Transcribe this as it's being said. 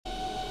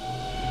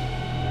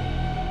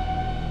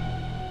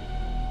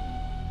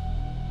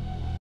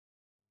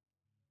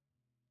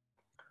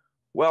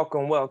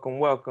Welcome, welcome,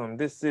 welcome.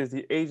 This is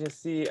the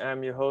Agency.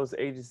 I'm your host,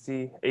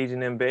 Agency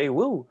Agent MBay.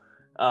 Woo!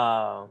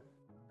 Uh,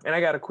 and I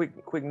got a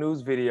quick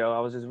news video. I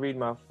was just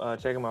reading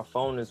checking my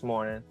phone this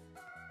morning,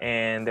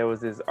 and there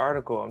was this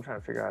article. I'm trying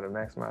to figure out how to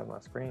maximize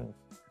my screen.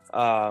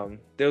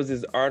 There was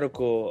this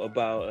article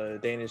about a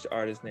Danish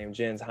artist named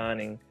Jens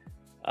Haaning,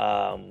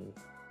 um,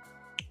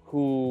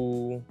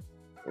 who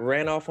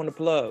ran off on the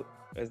plug,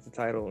 as the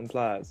title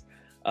implies.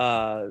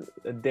 A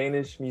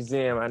Danish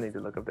museum. I need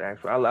to look up the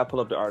actual. I'll pull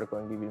up the article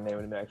and give you the name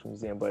of the actual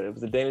museum. But it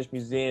was a Danish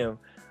museum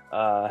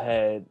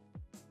had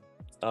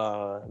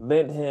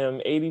lent him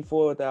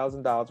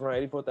 $84,000,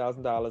 around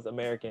 $84,000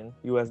 American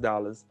U.S.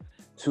 dollars,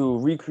 to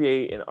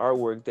recreate an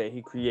artwork that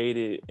he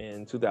created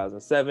in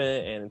 2007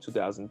 and in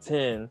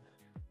 2010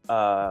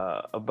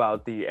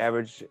 about the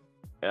average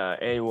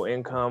annual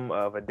income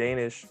of the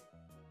Danish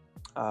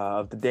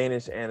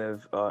and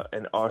of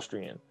an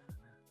Austrian.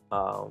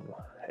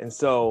 And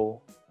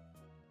so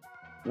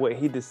what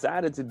he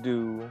decided to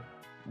do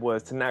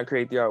was to not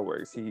create the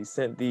artworks. He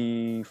sent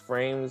the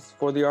frames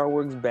for the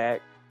artworks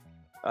back.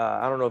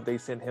 I don't know if they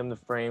sent him the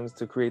frames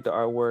to create the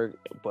artwork,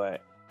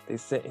 but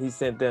he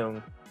sent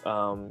them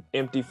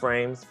empty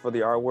frames for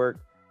the artwork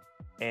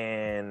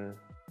and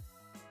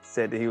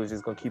said that he was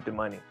just going to keep the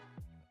money.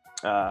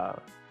 And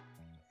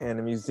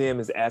the museum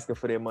is asking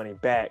for their money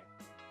back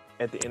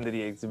at the end of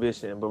the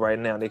exhibition, but right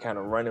now they kind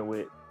of running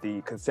with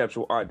the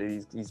conceptual art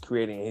that he's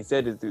creating. And he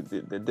said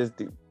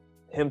that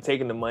him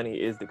taking the money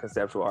is the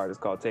conceptual art. It's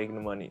called taking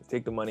the money.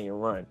 Take the money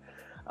and run.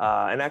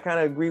 And I kind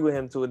of agree with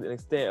him to an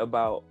extent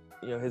about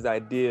his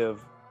idea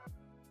of,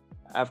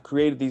 I've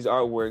created these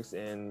artworks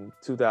in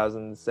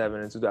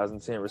 2007 and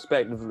 2010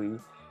 respectively,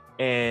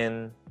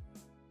 and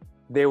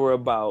they were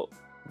about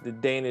the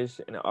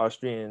Danish and the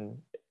Austrian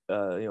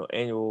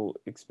annual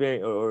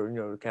experience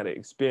or kind of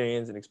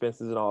experience and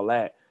expenses and all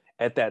that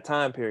at that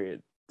time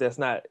period. That's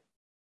not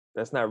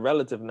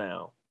relative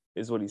now,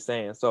 is what he's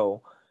saying.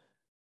 So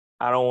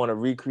I don't want to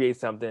recreate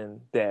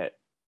something that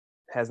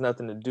has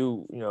nothing to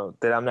do,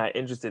 that I'm not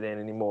interested in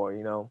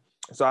anymore,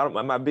 So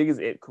my biggest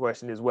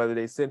question is whether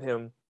they sent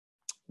him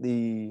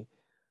the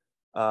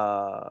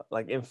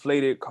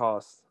inflated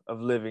costs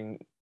of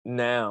living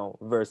now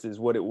versus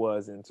what it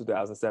was in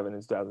 2007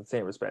 and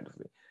 2010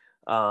 respectively.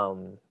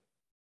 And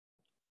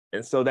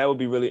so that would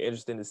be really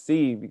interesting to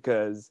see,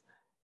 because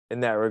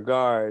in that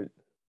regard,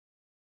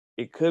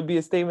 it could be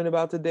a statement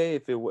about today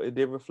if it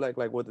did reflect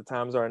like what the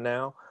times are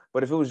now.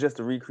 But if it was just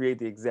to recreate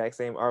the exact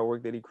same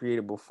artwork that he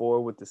created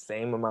before with the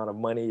same amount of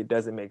money, it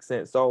doesn't make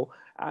sense. So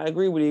I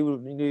agree with you.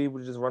 He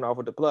would just run off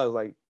with the plugs.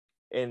 Like,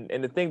 and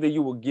the thing that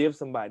you will give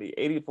somebody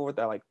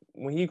 84,000, like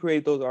when he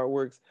created those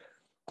artworks,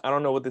 I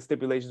don't know what the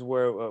stipulations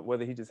were,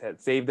 whether he just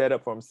had saved that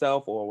up for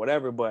himself or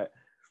whatever. But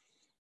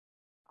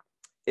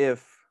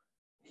if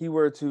he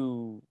were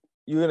to,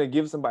 you're gonna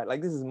give somebody,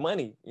 like, this is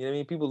money. You know what I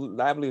mean? People's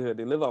livelihood,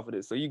 they live off of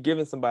this. So you're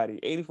giving somebody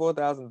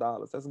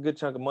 $84,000. That's a good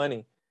chunk of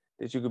money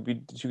that you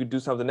could do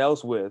something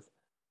else with.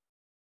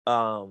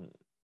 And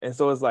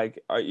so it's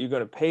like, are you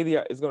gonna pay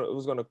it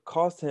was gonna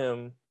cost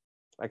him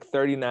like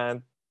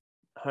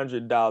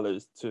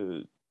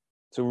 $3,900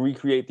 to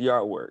recreate the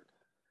artwork.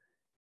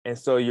 And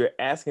so you're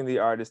asking the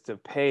artist to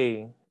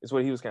pay, is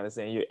what he was kind of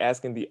saying. You're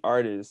asking the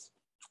artist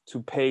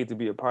to pay to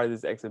be a part of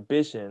this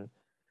exhibition,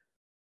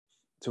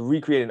 to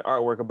recreate an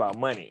artwork about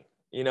money,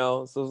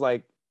 So it's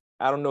like,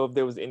 I don't know if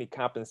there was any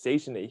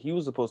compensation that he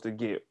was supposed to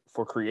get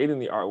for creating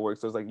the artwork.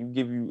 So it's like,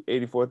 you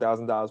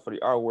 $84,000 for the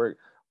artwork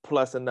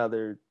plus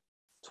another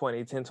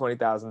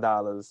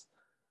 $20,000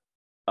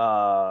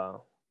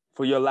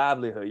 for your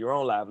livelihood, your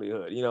own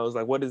livelihood. It's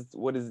like, what is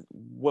the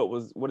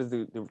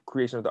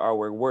creation of the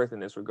artwork worth in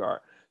this regard?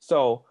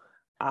 So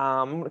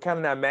I'm kind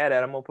of not mad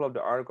at it. I'm gonna pull up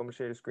the article. I'm gonna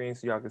share the screen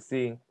so y'all can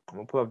see. I'm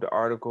gonna pull up the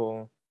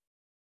article,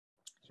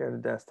 share the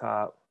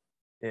desktop.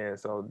 Yeah,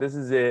 so this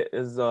is it.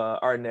 This is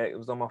ArtNet. It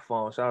was on my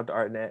phone. Shout out to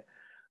ArtNet.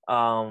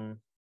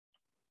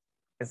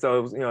 And so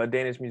it was, a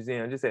Danish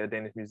museum. I just said a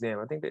Danish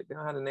museum. I think they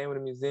don't have the name of the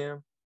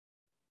museum.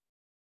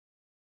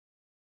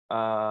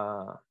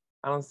 I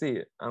don't see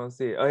it. Oh,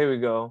 here we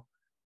go.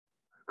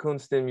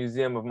 Kunsten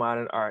Museum of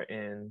Modern Art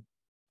in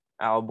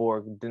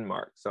Aalborg,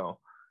 Denmark. So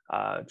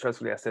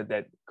trustfully, I said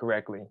that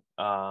correctly.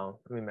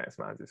 Let me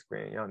maximize this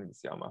screen. Y'all need to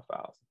see all my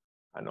files.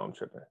 I know I'm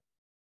tripping.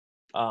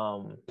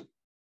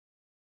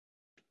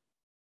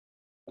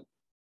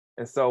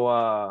 And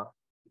so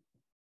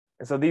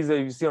these are,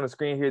 you see on the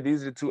screen here,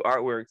 these are the two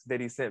artworks that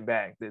he sent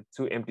back, the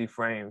two empty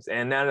frames.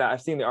 And now that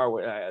I've seen the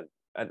artwork,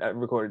 I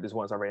recorded this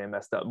once already and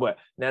messed up, but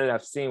now that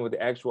I've seen what the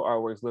actual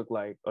artworks look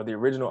like, or the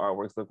original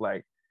artworks look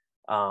like,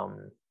 I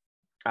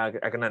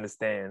can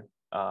understand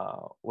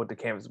why the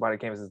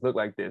canvases look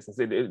like this. And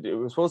so it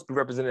was supposed to be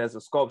represented as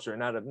a sculpture,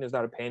 it's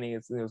not a painting.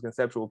 It was a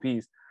conceptual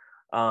piece.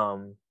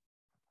 And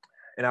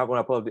when I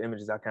pull up the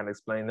images, I kind of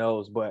explain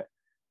those. But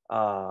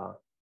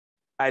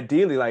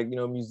ideally,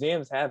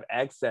 museums have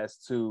access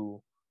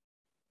to,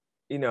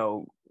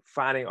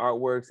 finding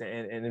artworks,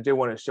 and if they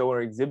want to show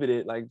or exhibit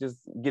it, like just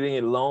getting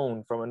it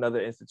loaned from another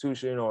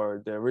institution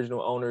or the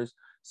original owners.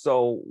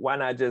 So why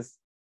not just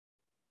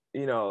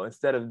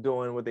instead of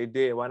doing what they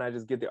did, why not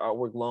just get the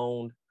artwork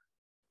loaned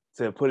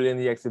to put it in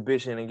the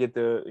exhibition and get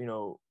the,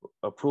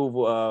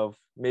 approval of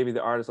maybe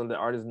the artist, or the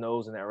artist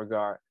knows in that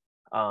regard.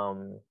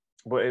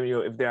 But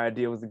if their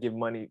idea was to give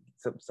money,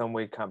 some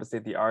way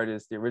compensate the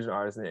artist, the original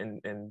artist,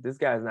 and this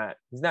guy's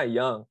he's not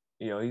young,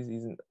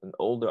 he's an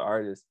older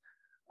artist.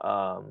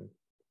 And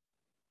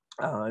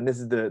this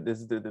is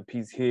the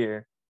piece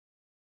here.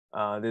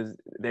 The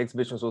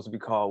exhibition was supposed to be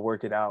called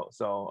 "Work It Out."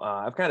 So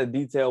I've kind of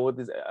detailed what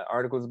this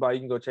article is about. You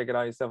can go check it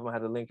out yourself. I'm gonna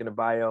have the link in the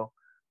bio.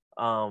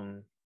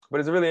 But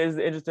it's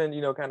interesting,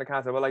 kind of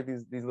concept. I like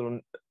these little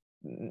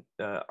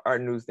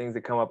art news things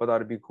that come up. I thought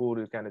it'd be cool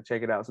to kind of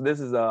check it out. So this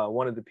is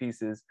one of the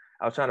pieces.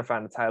 I was trying to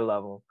find the title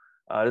of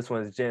them. This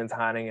one is Jens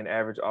Haaning and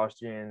Average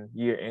Austrian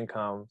Year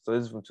Income. So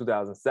this is from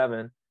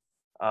 2007.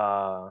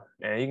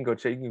 And you can go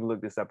check. You can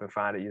look this up and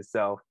find it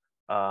yourself.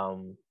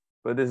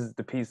 But this is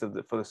the piece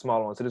for the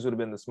smaller one. So this would have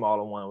been the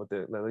smaller one with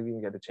the, like, you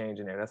can get the change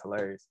in there. That's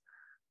hilarious.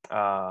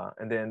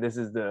 And then this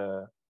is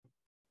the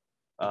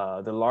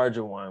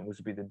larger one, which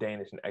would be the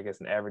Danish, I guess,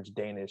 an average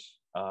Danish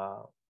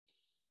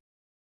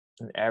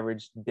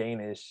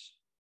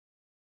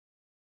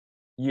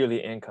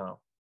yearly income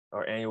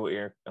or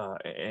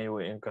annual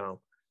income.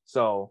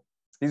 So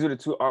these are the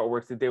two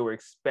artworks that they were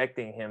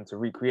expecting him to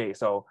recreate.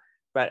 So,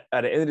 but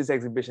at the end of this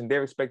exhibition,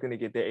 they're expecting to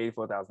get their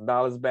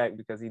 $84,000 back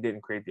because he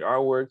didn't create the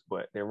artworks,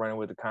 but they're running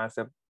with the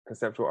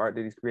conceptual art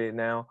that he's created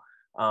now.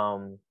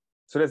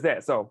 So that's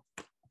that. So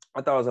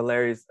I thought it was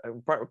hilarious,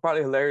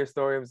 probably a hilarious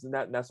story. It's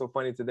not so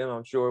funny to them,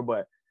 I'm sure,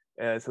 but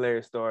it's a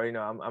hilarious story.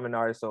 I'm an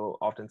artist, so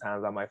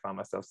oftentimes I might find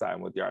myself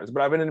siding with the artist.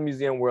 But I've been in the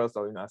museum world,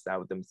 so I side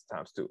with them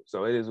sometimes too.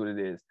 So it is what it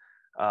is.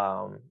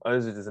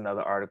 This is just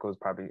another article. It's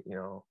probably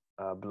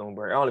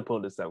Bloomberg. I only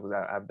pulled this up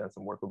because I've done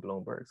some work with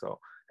Bloomberg, so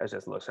that's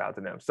just a little shout out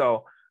to them.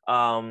 So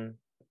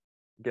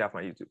get off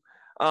my YouTube.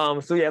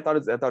 So yeah, I thought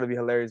it'd be a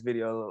hilarious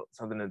video,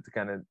 something to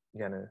kind of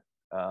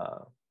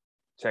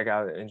check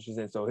out,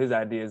 interesting. So his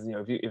idea is,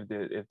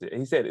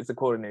 he said, it's a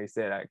quote in there. He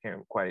said, I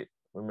can't quite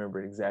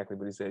remember it exactly,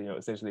 but he said,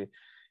 essentially,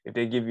 if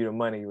they give you the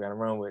money, you gotta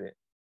run with it.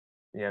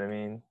 You know what I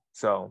mean?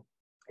 So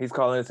he's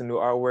calling this a new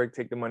artwork,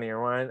 take the money and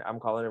run. I'm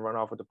calling it run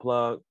off with the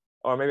plug,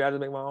 or maybe I just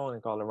make my own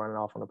and call it running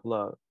off on the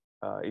plug.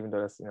 Even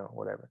though that's,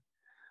 whatever.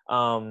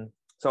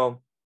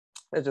 So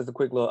that's just a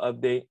quick little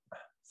update,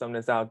 something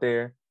that's out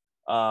there.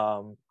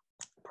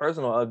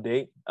 Personal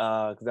update,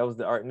 because that was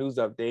the art news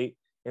update.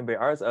 NBA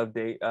Arts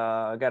update.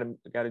 I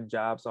got a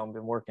job, so I've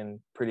been working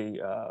pretty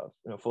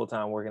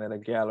full-time, working at a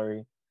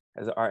gallery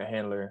as an art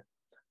handler.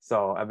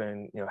 So I've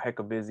been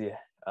hecka busy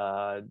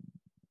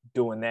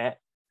doing that.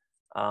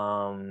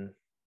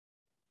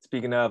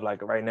 Speaking of,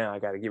 like, right now, I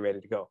got to get ready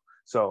to go.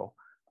 So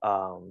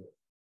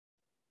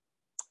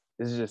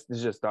this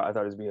is just I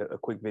thought it'd be a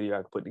quick video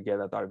I could put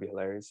together. I thought it'd be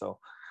hilarious. So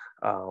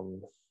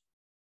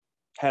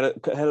had a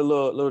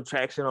little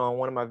traction on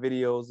one of my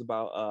videos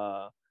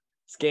about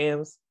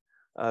scams.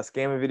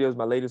 Scamming videos,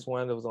 my latest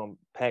one that was on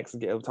PAX,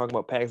 talking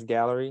about PAX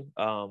Gallery.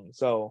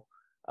 So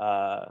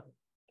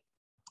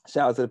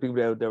shout out to the people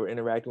that were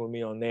interacting with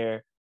me on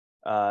there.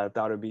 I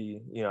thought it'd be,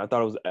 I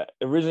thought it was,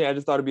 originally I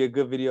just thought it'd be a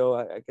good video.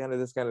 That's kind of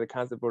the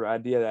concept or the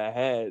idea that I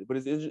had. But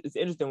it's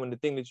interesting when the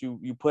thing that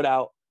you put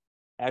out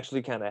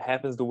actually kind of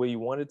happens the way you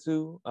want it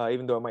to,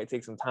 even though it might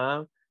take some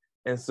time.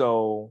 And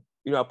so,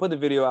 I put the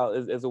video out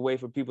as a way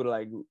for people to,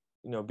 like,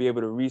 be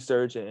able to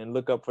research and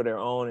look up for their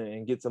own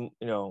and get some,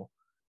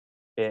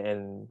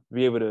 and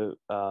be able to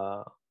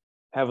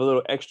have a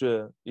little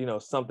extra,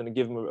 something to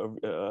give them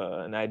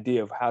an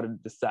idea of how to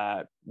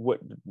decide what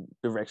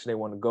direction they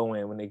want to go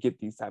in when they get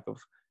these type of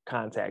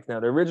contacts.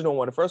 Now, the original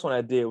one, the first one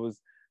I did was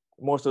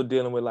more so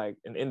dealing with, like,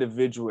 an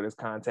individual that's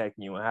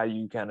contacting you and how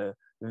you kind of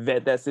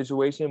vet that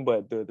situation.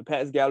 But the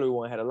PAX Gallery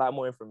one had a lot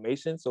more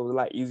information, so it was a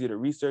lot easier to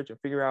research and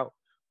figure out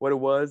what it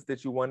was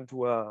that you wanted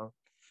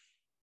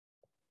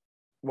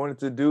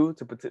to do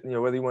to,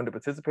 whether you wanted to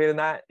participate or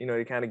not.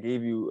 They kind of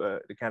gave you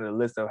the kind of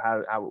list of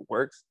how it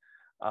works.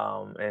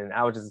 And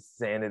I was just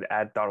saying that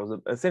I thought it was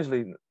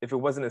essentially, if it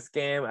wasn't a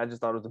scam, I just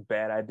thought it was a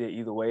bad idea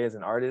either way as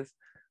an artist.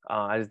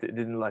 I just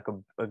didn't like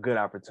a good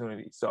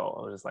opportunity. So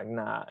I was just like,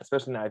 nah,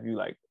 especially not if you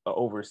like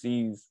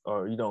overseas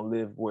or you don't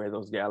live where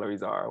those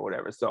galleries are or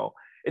whatever. So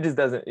it just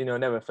doesn't, it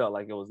never felt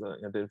like it was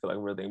it didn't feel like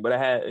a real thing. But I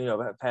had,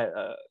 I've had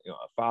a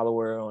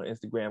follower on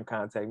Instagram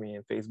contact me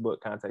and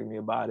Facebook contact me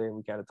about it.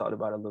 We kind of talked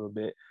about it a little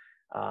bit.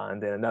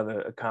 And then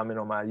another comment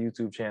on my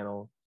YouTube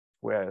channel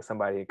where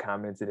somebody had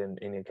commented and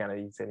it kind of,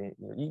 he said,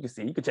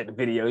 you can check the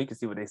video, you can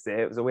see what they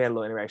said. So we had a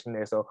little interaction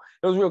there. So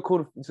it was real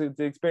cool to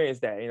experience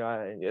that,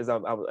 as I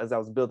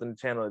was building the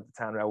channel at the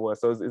time that I was.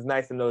 So it's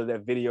nice to know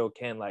that video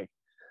can, like,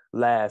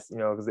 last,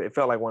 because it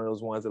felt like one of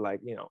those ones that,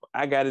 like,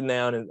 I got it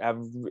now, and I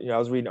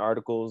was reading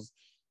articles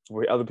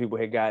where other people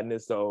had gotten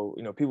it. So,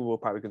 people will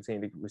probably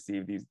continue to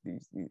receive these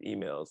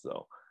emails.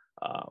 So,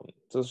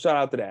 so shout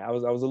out to that. I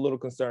was a little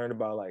concerned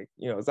about, like,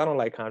 because I don't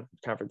like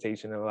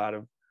confrontation and a lot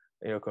of,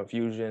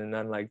 confusion and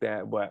nothing like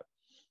that. But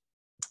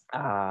so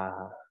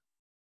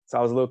I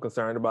was a little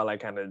concerned about,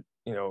 like, kind of,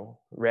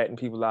 ratting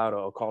people out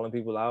or calling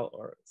people out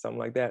or something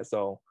like that.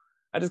 So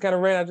I just kind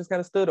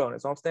of stood on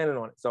it. So I'm standing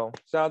on it. So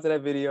shout out to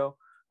that video.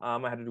 I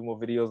had to do more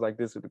videos like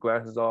this with the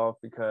glasses off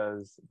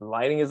because the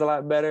lighting is a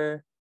lot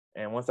better.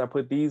 And once I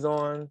put these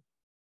on,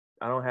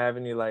 I don't have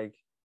any like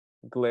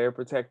glare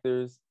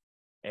protectors,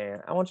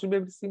 and I want you to be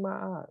able to see my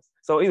eyes.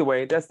 So either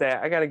way, that's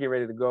that. I got to get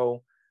ready to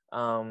go.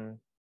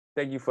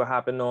 Thank you for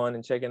hopping on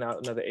and checking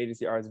out another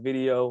Agency Arts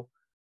video.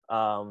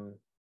 You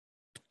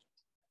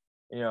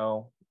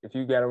know, if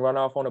you got to run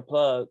off on a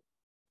plug,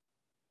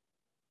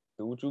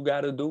 do what you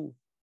got to do.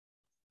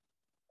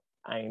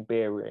 I ain't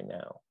there right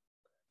now.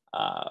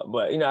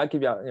 But, you know, I'll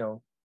keep y'all, you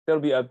know,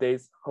 there'll be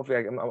updates.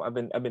 Hopefully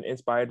I've been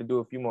inspired to do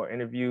a few more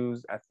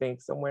interviews, I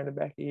think somewhere in the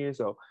back of here.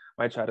 So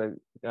I might try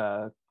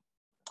to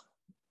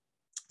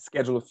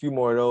schedule a few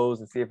more of those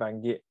and see if I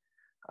can get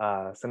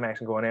some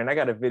action going there. And I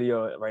got a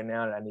video right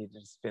now that I need to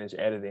just finish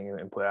editing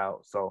and put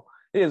out. So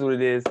it is what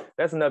it is.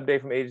 That's an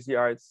update from Agency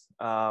Arts.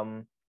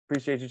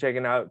 Appreciate you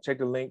checking out. Check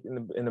the link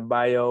in the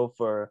bio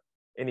for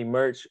any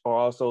merch, or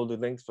also the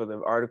links for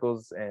the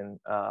articles and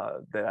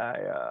that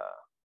I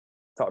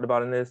talked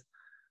about in this.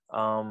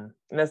 And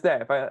that's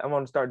that. If I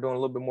want to start doing a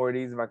little bit more of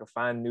these, if I can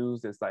find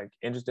news that's like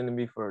interesting to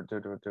me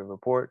to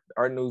report.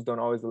 Art News don't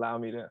always allow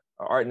me to,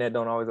 or ArtNet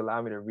don't always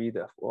allow me to read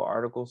the full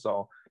article.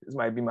 So this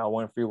might be my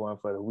one free one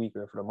for the week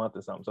or for the month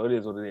or something. So it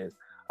is what it is.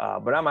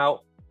 But I'm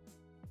out.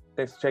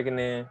 Thanks for checking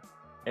in.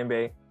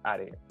 MBA out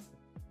of here.